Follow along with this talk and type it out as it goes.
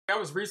I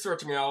was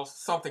researching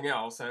something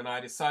else, and I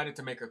decided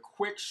to make a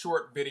quick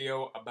short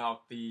video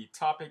about the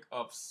topic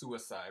of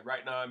suicide.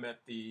 Right now I'm at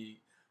the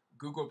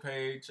Google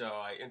page.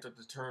 I entered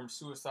the term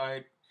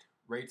suicide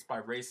rates by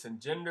race and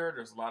gender.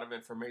 There's a lot of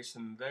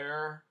information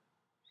there.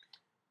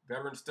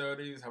 Veteran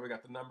studies, how we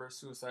got the numbers,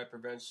 suicide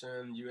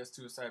prevention, U.S.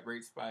 suicide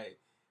rates by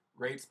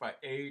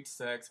age,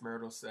 sex,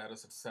 marital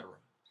status, etc.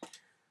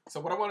 So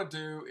what I want to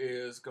do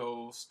is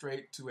go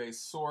straight to a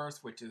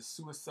source, which is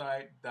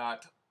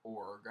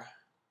suicide.org.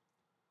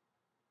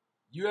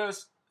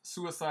 U.S.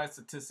 Suicide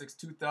Statistics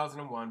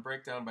 2001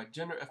 breakdown by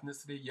gender,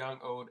 ethnicity, young,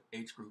 old,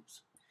 age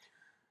groups.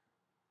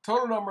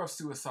 Total number of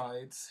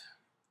suicides,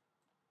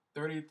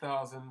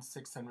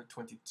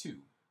 30,622.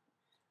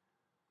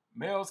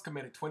 Males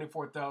committed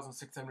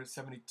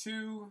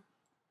 24,672.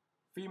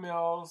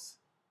 Females,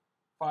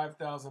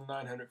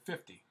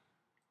 5,950.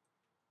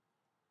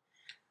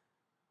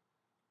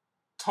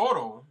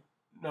 Total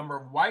number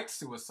of white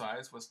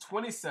suicides was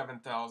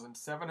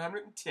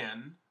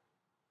 27,710.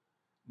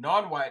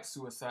 Non-white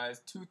suicides,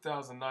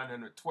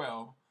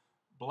 2,912.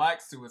 Black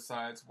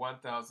suicides,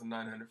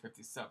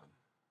 1,957.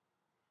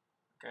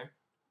 Okay.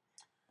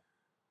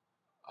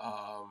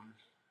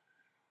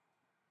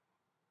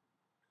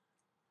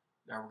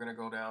 Now we're going to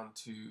go down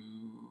to,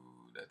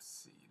 let's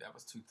see, that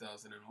was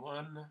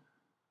 2001.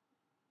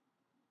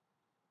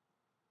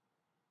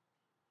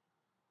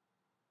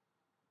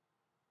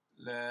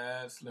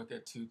 Let's look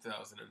at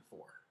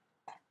 2004.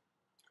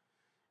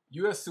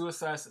 U.S.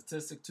 Suicide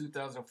Statistic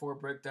 2004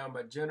 breakdown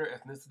by gender,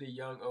 ethnicity,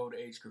 young, old,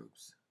 age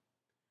groups.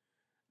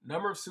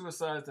 Number of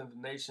suicides in the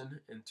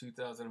nation in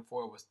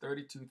 2004 was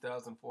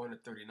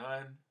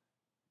 32,439.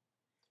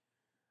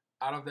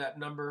 Out of that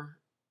number,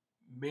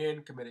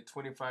 men committed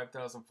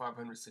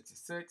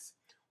 25,566.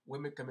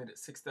 Women committed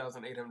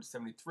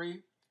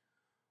 6,873.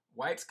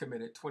 Whites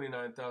committed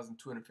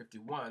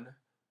 29,251.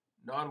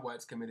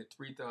 Non-whites committed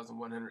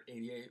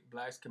 3,188.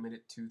 Blacks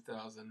committed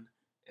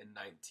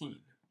 2,019.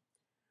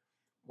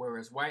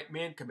 Whereas white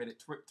men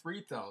committed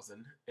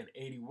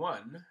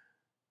 3,081,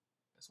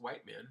 that's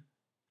white men.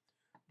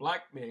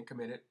 Black men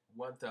committed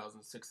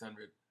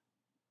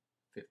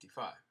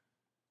 1,655.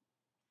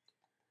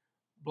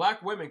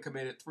 Black women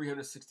committed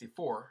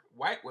 364.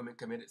 White women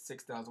committed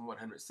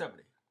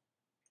 6,170.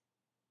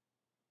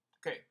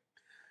 Okay.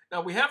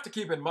 Now we have to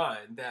keep in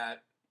mind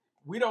that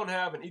we don't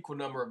have an equal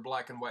number of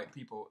black and white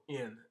people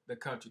in the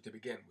country to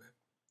begin with.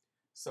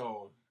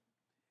 So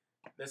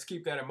let's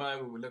keep that in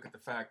mind when we look at the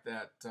fact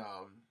that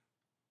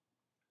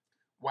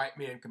white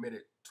men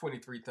committed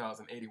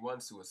 23,081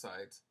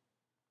 suicides.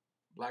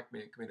 Black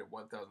men committed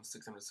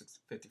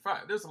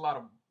 1,655. There's a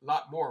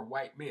lot more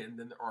white men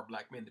than there are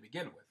black men to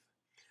begin with.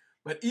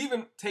 But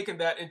even taking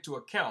that into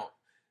account,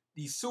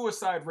 the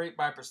suicide rate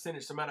by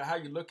percentage, no matter how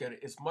you look at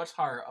it, is much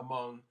higher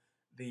among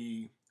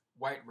the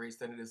white race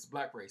than it is the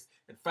black race.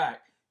 In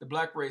fact, the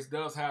black race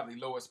does have the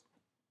lowest,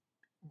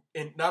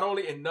 not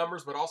only in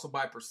numbers, but also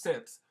by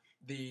percents,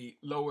 the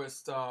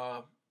lowest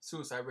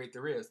suicide rate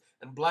there is.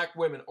 And black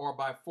women are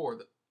by far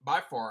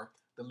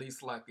the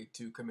least likely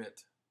to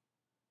commit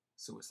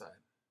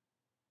suicide.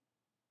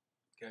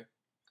 Okay.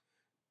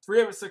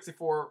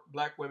 364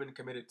 black women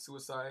committed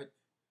suicide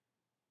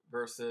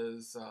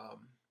versus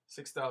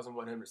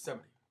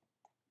 6,170.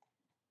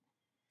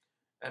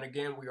 And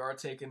again, we are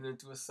taking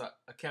into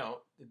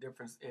account the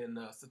difference in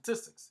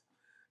statistics.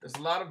 There's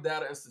a lot of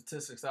data and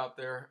statistics out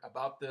there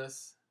about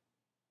this.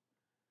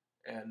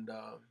 And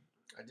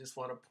I just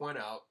want to point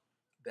out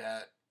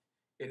that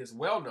it is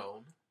well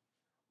known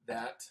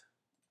that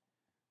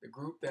the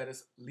group that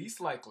is least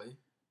likely,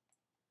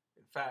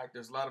 in fact,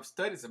 there's a lot of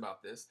studies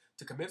about this,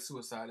 to commit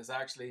suicide is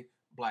actually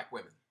black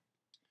women.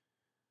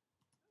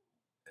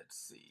 Let's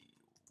see,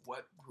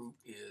 what group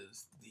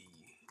is the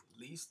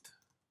least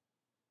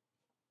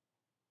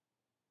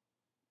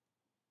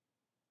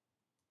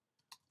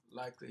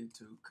likely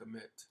to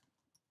commit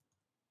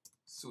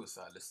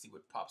suicide? Let's see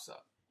what pops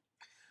up.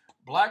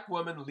 Black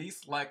women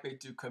least likely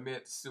to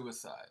commit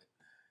suicide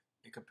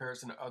in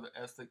comparison to other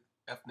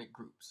ethnic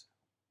groups.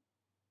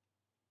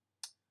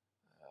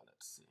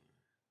 Let's see.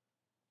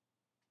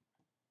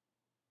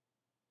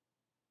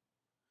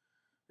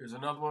 Here's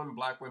another one.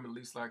 Black women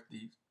least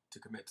likely to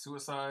commit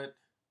suicide.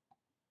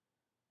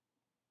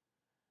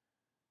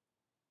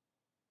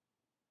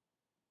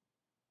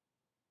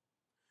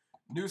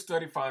 New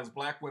study finds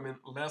black women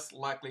less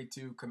likely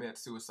to commit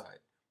suicide.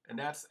 And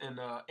that's in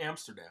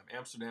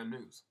Amsterdam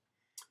News.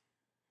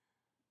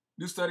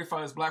 New study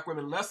finds black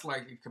women less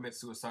likely to commit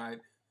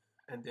suicide,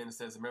 and then it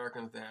says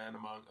Americans than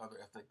among other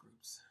ethnic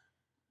groups.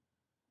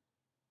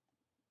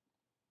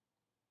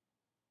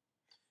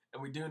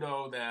 And we do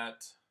know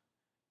that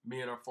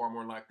men are far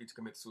more likely to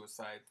commit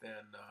suicide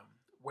than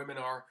women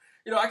are.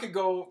 You know, I could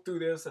go through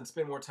this and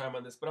spend more time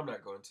on this, but I'm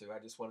not going to. I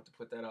just wanted to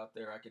put that out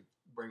there. I could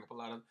bring up a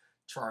lot of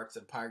charts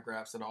and pie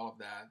graphs and all of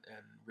that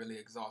and really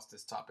exhaust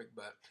this topic,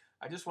 but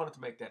I just wanted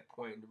to make that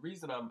point. The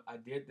reason I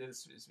did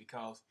this is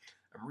because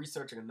I'm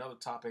researching another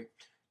topic,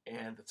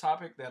 and the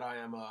topic that I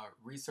am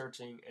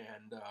researching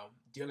and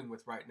dealing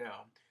with right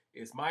now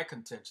is my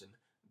contention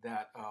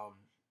that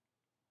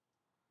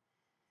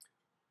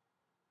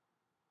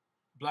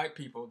black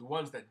people, the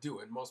ones that do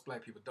it, most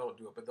black people don't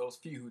do it, but those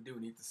few who do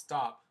need to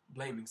stop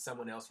blaming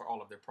someone else for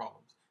all of their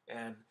problems.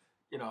 And,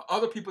 you know,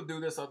 other people do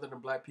this other than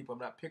black people. I'm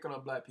not picking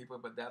on black people,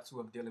 but that's who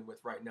I'm dealing with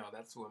right now.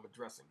 That's who I'm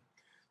addressing.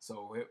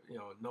 So, you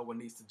know, no one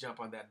needs to jump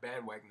on that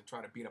bandwagon and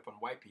try to beat up on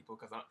white people,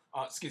 because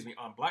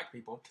on black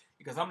people,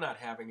 because I'm not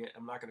having it.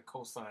 I'm not going to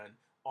co-sign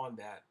on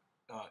that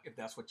if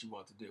that's what you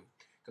want to do.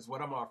 Because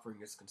what I'm offering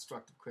is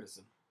constructive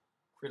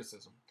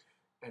criticism.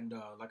 And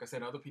like I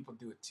said, other people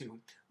do it too.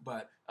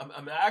 But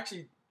I'm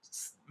actually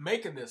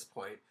making this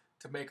point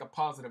to make a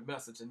positive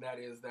message, and that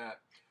is that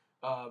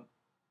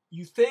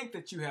you think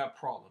that you have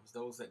problems,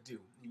 those that do.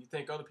 You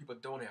think other people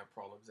don't have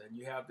problems, and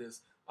you have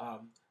this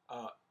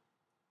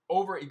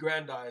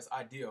over-aggrandized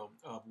ideal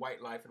of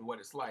white life and what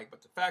it's like.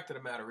 But the fact of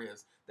the matter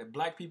is that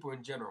black people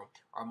in general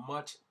are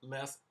much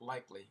less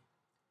likely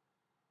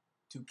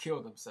to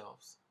kill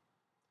themselves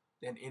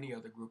than any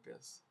other group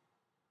is.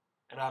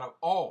 And out of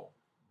all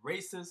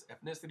races,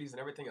 ethnicities, and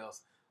everything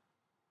else,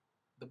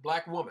 the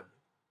black woman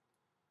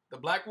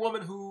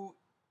who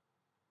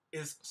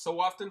is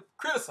so often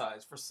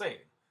criticized for saying,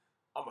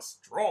 I'm a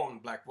strong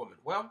black woman.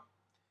 Well,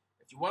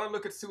 if you want to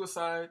look at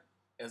suicide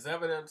as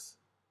evidence,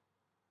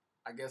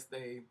 I guess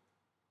they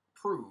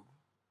prove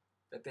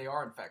that they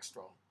are in fact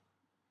strong.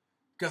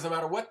 Because no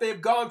matter what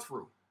they've gone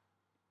through,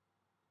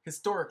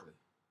 historically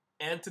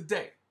and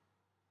today,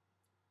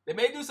 they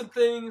may do some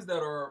things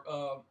that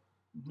are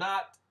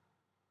not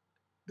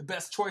the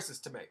best choices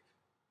to make.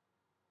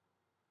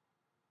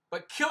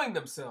 But killing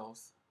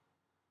themselves,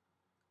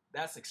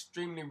 that's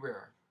extremely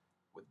rare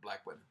with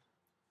black women.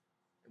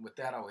 And with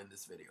that, I'll end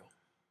this video.